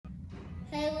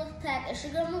Hey, look, Pack. It's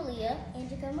your girl Malia. And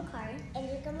your girl Makari. And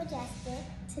your girl Majestic.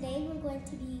 Today we're going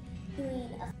to be doing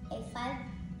a 5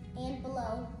 and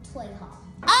below toy haul.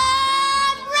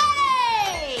 I'm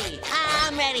ready!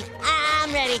 I'm ready.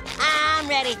 I'm ready. I'm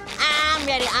ready. I'm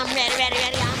ready. I'm ready,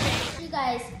 ready. I'm ready. You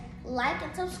guys like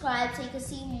and subscribe so you can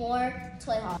see more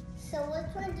toy hauls. So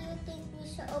which one do you think we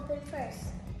should open first?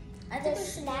 I think we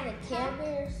should do the Care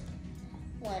Bears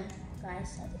one,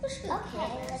 guys. I think we should do the Care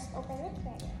Okay, Bears. let's open the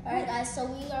Care Bears. Alright guys, so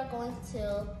we are going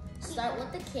to start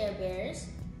with the Care Bears.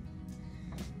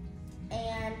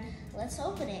 And let's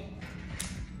open it.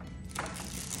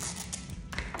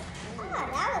 Ah,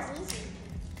 that was easy.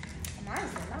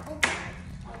 Mine's not open.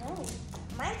 I know.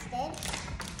 Mine's dead.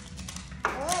 Oh,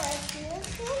 let's do this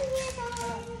one here,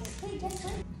 guys. Hey, guess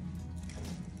what?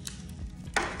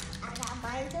 I got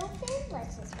mine open.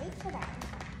 Let's just wait for that.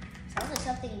 Sounds like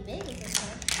something big in this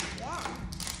one. Yeah.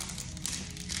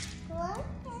 What?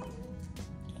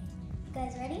 You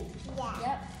guys ready? Yeah.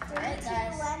 Yep. 3, Alright 2,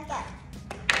 guys. 1, go.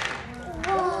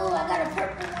 Whoa, I got a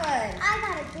purple one. I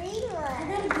got a green I one.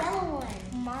 got a yellow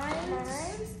one. Mine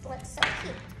looks so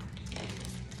cute.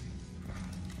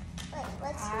 Wait,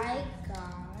 let's see. I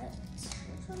got,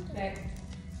 which one did I?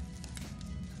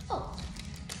 Oh,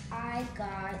 I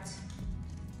got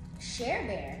Share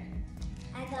Bear.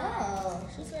 I got Oh,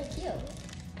 she's very cute.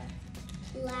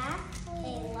 Laugh a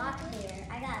Lot Bear.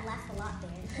 I got Laugh a Lot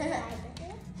Bear.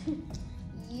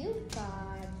 You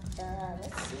got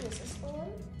let's see, is this the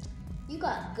one? You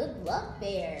got Good Luck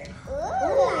Bear. Ooh,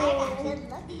 I got good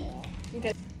luck there.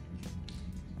 Okay.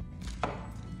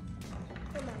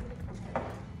 Come on.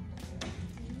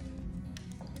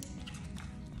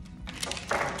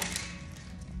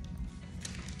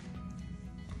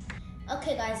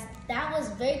 Okay guys, that was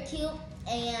very cute,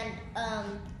 and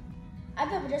I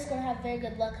bet we're just gonna have very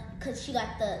good luck because she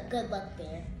got the Good Luck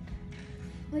Bear.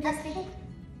 Majestic,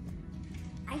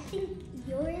 I think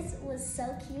yours was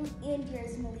so cute, and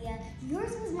yours, Malia.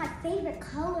 Yours was my favorite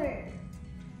color.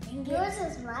 And Yours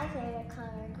is my favorite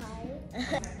color, Kari.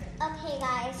 Okay,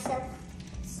 guys, so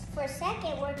for a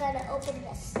second, we're going to open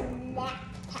the snack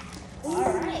pack.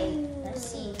 Alright, let's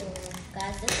see.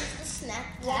 Guys, this is the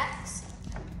snack packs.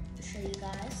 To show you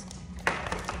guys.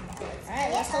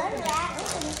 Alright, let's open it.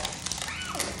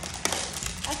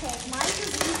 Okay, mine was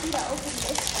easy to open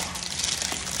this pack.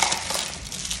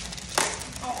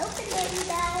 I opened it, you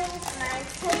guys.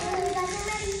 Mine's totally You guys are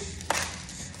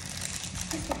ready?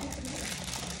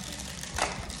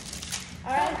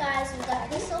 Alright guys, we got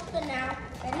this open now.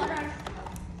 Ready? Hold on.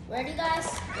 Ready guys?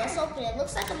 Let's open it. It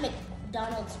looks like a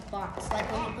McDonald's box, like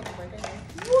when you put the burgers in.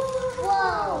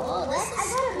 Whoa! Oh, this I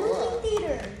is got a cool. movie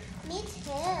theater. Me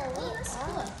too. Oh, that's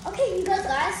cool. Okay, you Good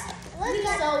guys.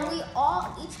 guys, so we all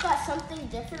each got something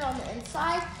different on the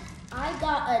inside. I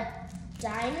got a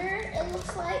diner, it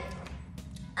looks like.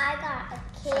 I got a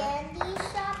candy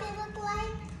shop, it looked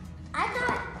like. I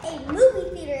got a movie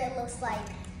theater. It looks like.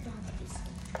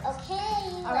 Okay.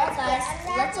 Alright guys,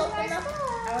 let's open up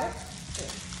our our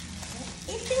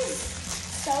It feels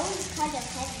so kind of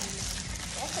heavy.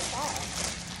 Yes, it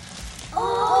does.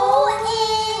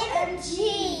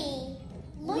 OMG!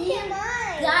 Look Me- at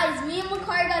mine. Guys, me and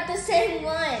Makari got the same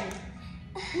one.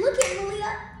 Look at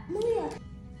Malia. Malia.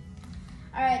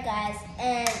 Alright guys,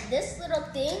 and this little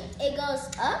thing, it goes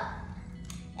up,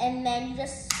 and then you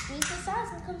just squeeze the sides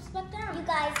and it comes back down. You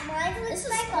guys, mine looks This is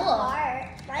like cool. a heart.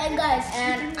 And guys,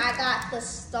 and I got the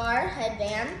star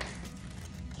headband.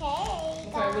 Okay.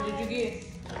 Okay, what did you get?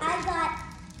 I got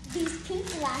these pink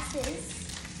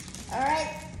glasses.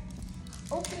 Alright,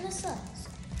 open this up.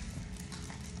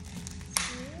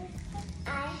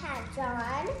 I have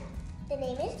John. The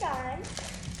name is John.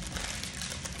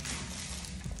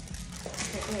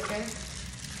 Okay.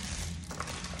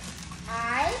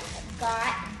 I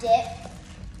got Dip.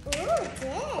 Ooh,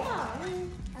 Dick. I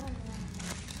don't know.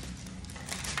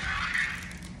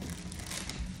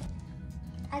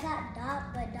 I got Dot,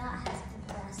 but Dot has pink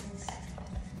glasses.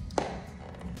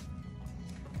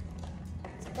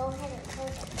 Go ahead and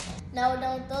close it. No,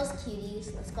 those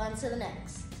cuties. Let's go on to the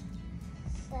next.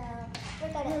 So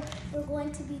We're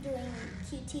going to be doing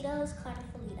Cuteitos,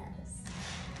 Carnivalitos.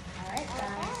 Alright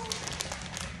guys.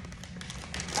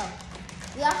 Okay. Oh,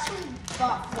 we actually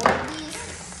bought 4 of these,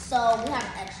 so we have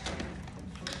extra.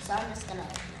 So I'm just gonna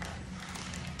open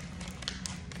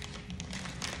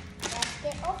Let's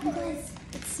get You open. guys,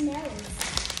 it smells.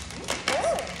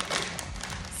 Ooh.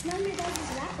 Smell your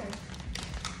guys' wrapper.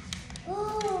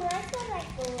 Ooh, that smells like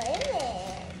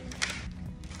lemon.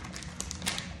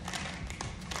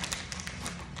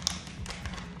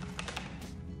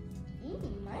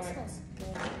 Mine smells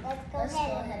good. Let's go Let's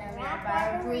ahead and wrap wrap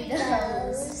our our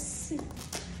burritos. burritos.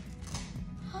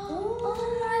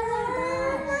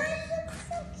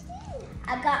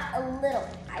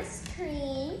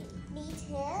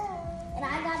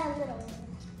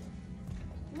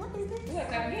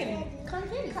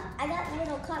 I got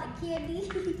little cotton candy.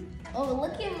 Oh,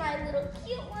 look at my little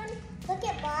cute one. Look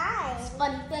at mine.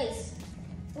 Funny face.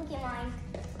 Look at mine.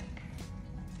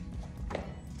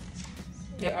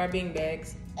 There are bean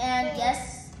bags. And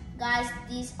yes, guys,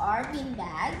 these are bean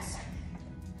bags.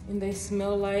 And they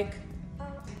smell like,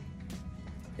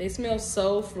 they smell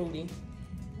so fruity.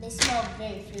 They smell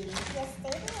very fruity. Yes, they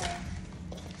do.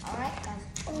 All right,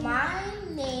 guys. My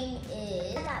name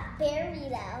is. I got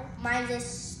Barrito. Mine is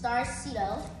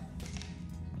Starcito.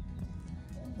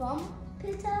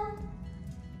 Bumpito.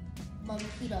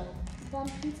 Bumpito.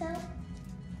 Bumpito.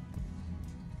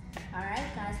 All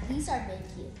right, guys. These are very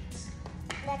cute.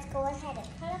 Let's go ahead and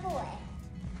put them away.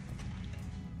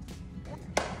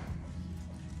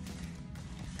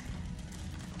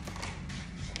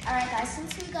 All right, guys.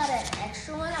 Since we got an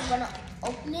extra one, I'm gonna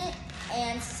open it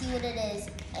and see what it is,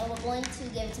 and we're going to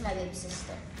give it to my baby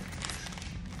sister.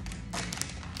 So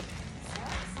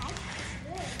excited to see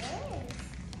what it is.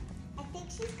 I think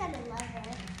she's gonna love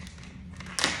it.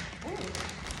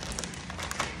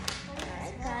 All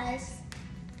right, guys.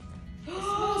 It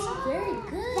smells very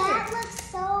good. That looks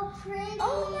so pretty.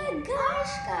 Oh my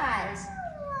gosh, guys.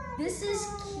 This is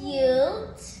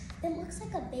cute. It looks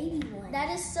like a baby one. That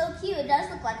is so cute. It does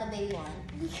look like a baby one.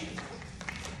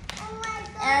 Oh my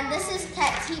god. And this is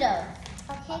Catito.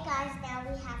 Okay, guys, now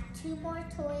we have 2 more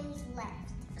toys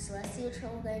left. So let's see which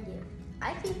one we're gonna do.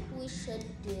 I think we should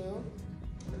do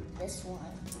this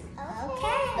one.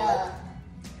 Okay. The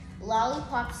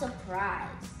Lollipop Surprise.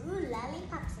 Ooh,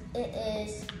 lollipops. It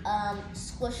is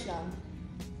Squeesh Yum.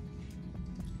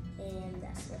 And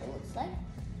that's what it looks like.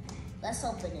 Let's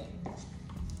open it.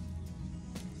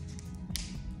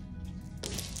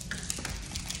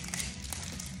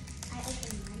 I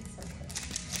opened mine so quick.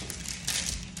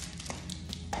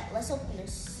 Let's open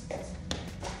this.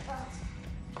 Wow.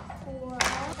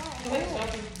 Wait,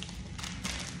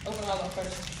 open all of them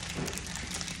first.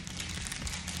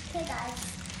 Okay, guys.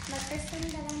 My first one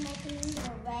that I'm opening is a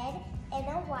red and a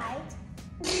white.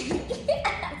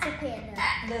 It's a panda.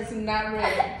 That's not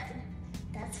red.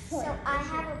 That's So fun. I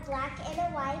have a black and a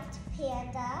white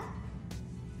panda.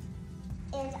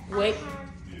 And Wait.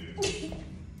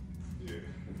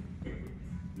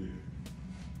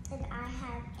 I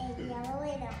have a yellow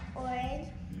and an orange.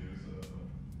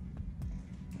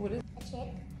 What is A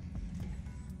chick.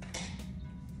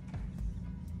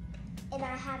 And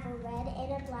I have a red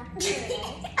and a black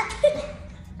turtle.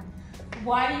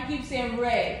 Why do you keep saying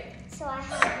red? So I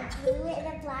have a blue and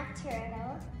a black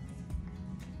turtle.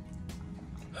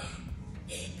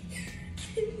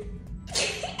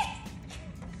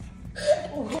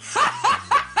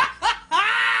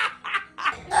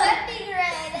 Nothing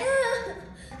red.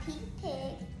 A pink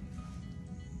pig.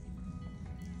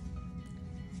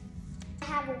 I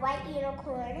have a white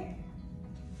unicorn.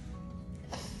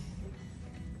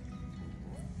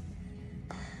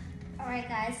 All right,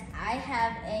 guys. I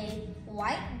have a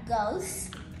white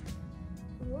ghost.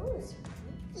 Ooh,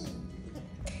 spooky.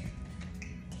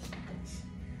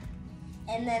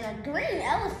 And then a green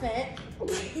elephant.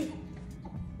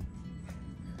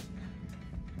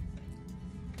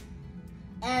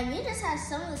 And we just have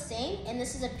some of the same, and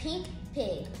this is a pink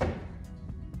pig.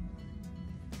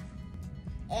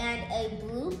 And a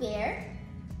blue bear.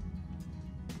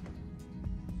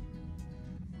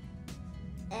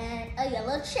 And a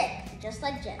yellow chick, just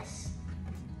like Jess.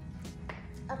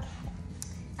 Okay.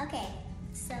 Okay,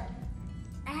 so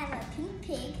I have a pink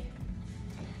pig.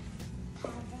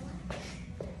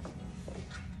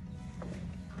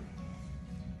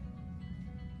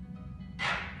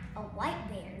 A white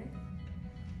bear.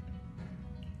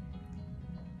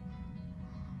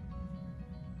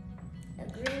 A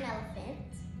green elephant.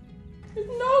 His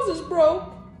nose is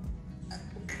broke.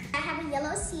 I have a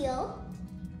yellow seal.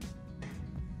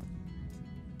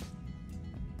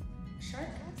 Shark?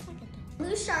 Looks like a dog.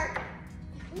 Blue shark.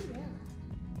 Ooh, yeah.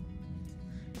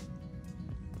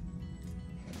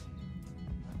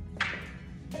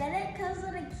 Then it comes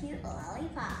with a cute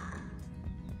lollipop.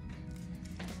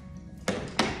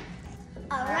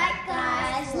 All right,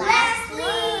 guys, last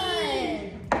one.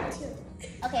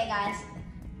 Okay, guys.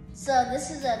 So this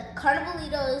is a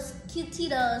Carnivalitos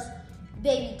Cuteitos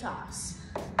baby toss.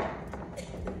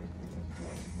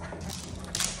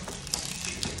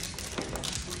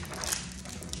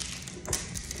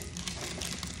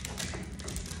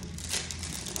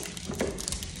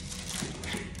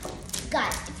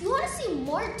 Guys, if you want to see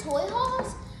more toy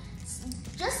hauls,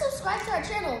 just subscribe to our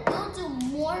channel. We'll do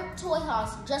more toy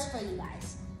hauls just for you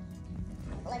guys.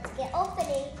 Let's get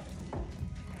opening.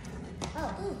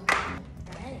 Oh,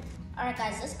 all right,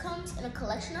 guys, this comes in a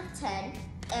collection of 10,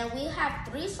 and we have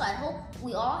 3, so I hope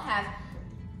we all have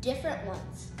different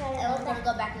ones. Got it. And we're gonna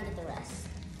go back and get the rest.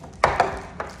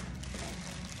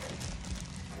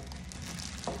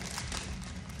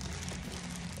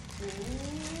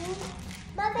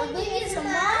 My We're baby gonna is some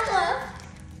mama.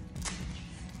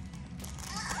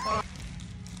 mama.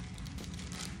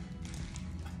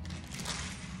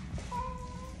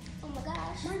 Oh my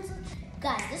gosh.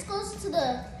 Guys, this goes to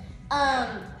the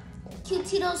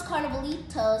Cuteitos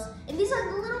Carnivalitos, and these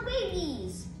are the little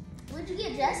babies. Where'd you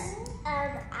get, Jess?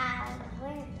 Where I'll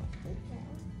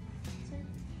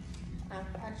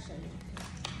show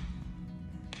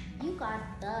you. You got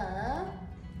the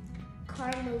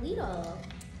Carmelito.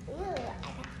 Ooh, I got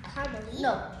Carmelito.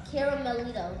 No,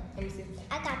 Caramelito. Let me see.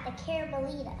 I got the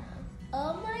Carmelito.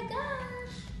 Oh my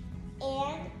gosh.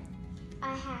 And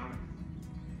I have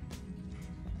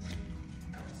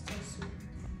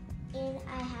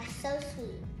So sweet. So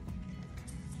Sweet.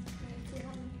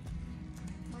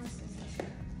 My sister.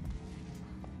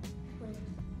 Wait,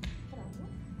 hold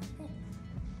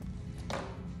on.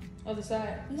 Other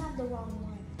side. You have the wrong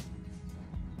one.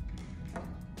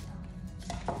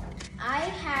 I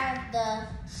have the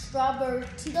Strawberry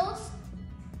Tito's.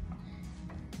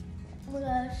 Oh my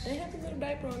gosh. They have a little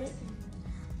diaper on it.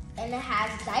 And it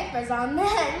has diapers on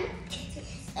them.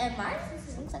 And mine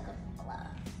looks like a flower.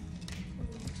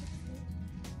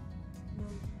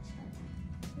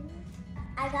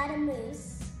 I got a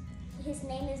moose. His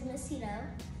name is Mosito.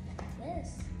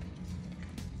 Yes.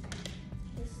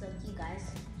 This is so cute,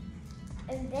 guys.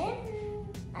 And then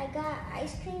I got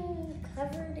ice cream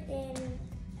covered in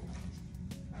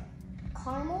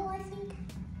caramel, I think.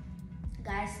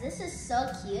 Guys, this is so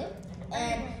cute.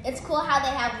 And it's cool how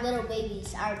they have little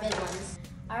babies, our big ones.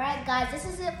 Alright guys, this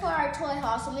is it for our toy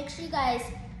haul. So make sure you guys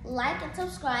like and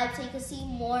subscribe so you can see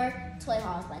more toy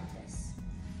hauls like this.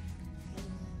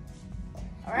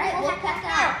 Alright, we'll pack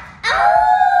out.